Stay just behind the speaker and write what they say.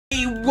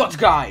What,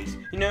 guys?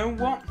 You know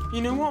what?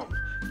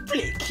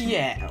 Flick,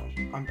 yeah.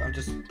 I'm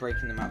just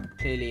breaking them up.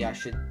 Clearly, I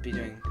should be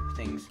doing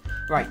things.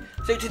 Right,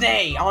 so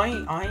today,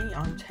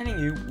 I'm telling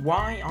you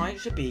why I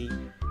should be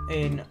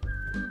in...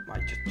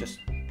 Right, just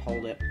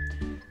hold it.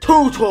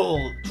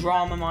 Total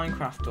Drama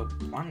Minecraft, or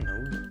I don't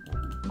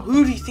know.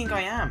 Who do you think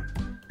I am?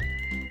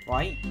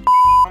 Right?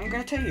 I'm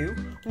gonna tell you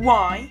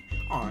why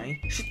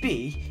I should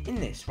be in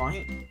this,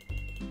 right?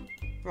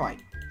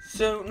 Right,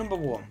 so number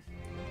one.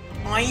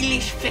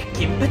 Irish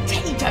flicking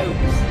potatoes!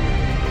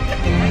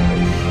 Flicking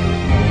Irish.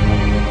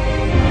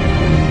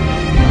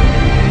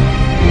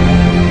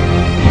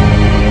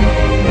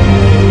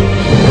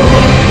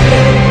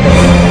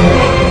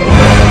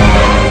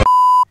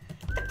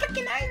 The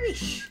flicking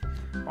Irish!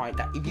 Right,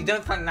 if you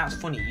don't think that's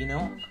funny, you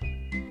know?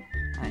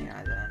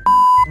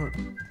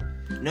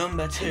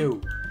 Number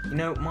two. You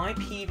know, my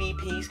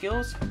PvP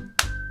skills?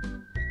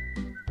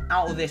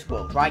 Out of this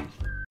world, right?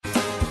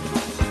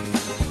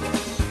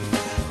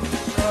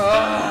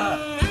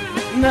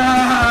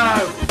 No!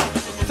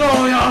 It's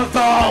all your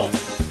fault!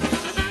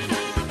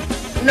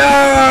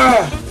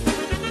 No!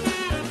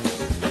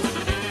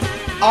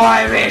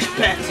 Irish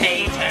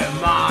potato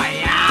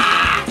my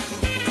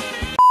ass!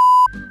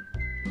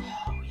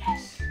 Oh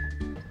yes.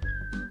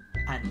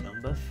 And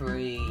number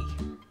three.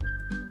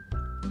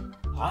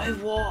 I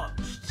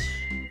watched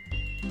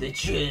the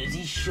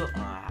Jersey Shore.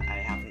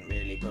 I haven't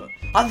really, but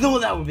I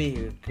thought that would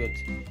be good.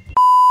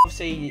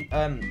 Obviously,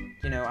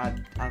 you know,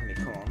 add me,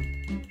 come on.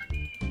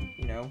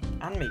 You know,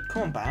 add me,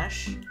 come on,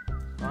 Bash.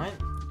 Right?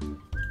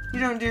 You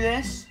don't do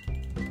this.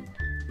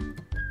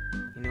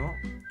 You know what?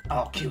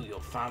 I'll kill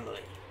your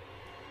family.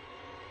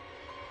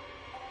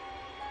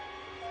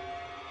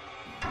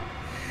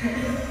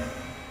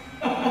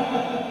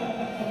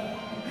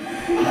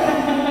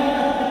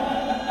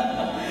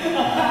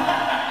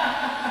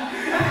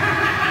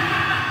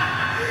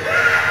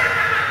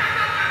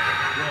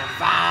 Your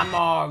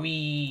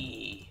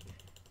family.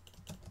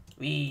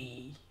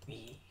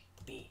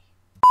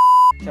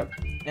 So,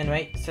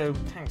 anyway,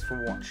 thanks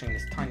for watching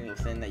this tiny little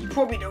thing that you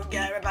probably don't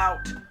care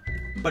about,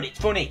 but it's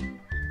funny.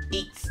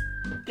 It's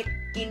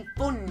freaking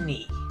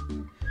funny.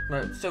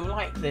 Right, so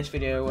like this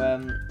video,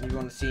 if you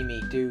want to see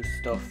me do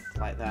stuff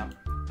like that,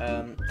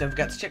 don't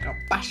forget to check out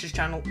Bash's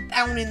channel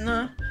down in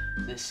the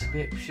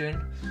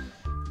description.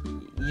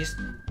 You just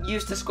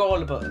use the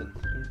scroller button.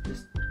 You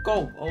just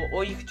go,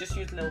 or you could just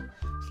use a little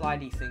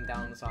slidey thing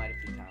down the side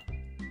if you can.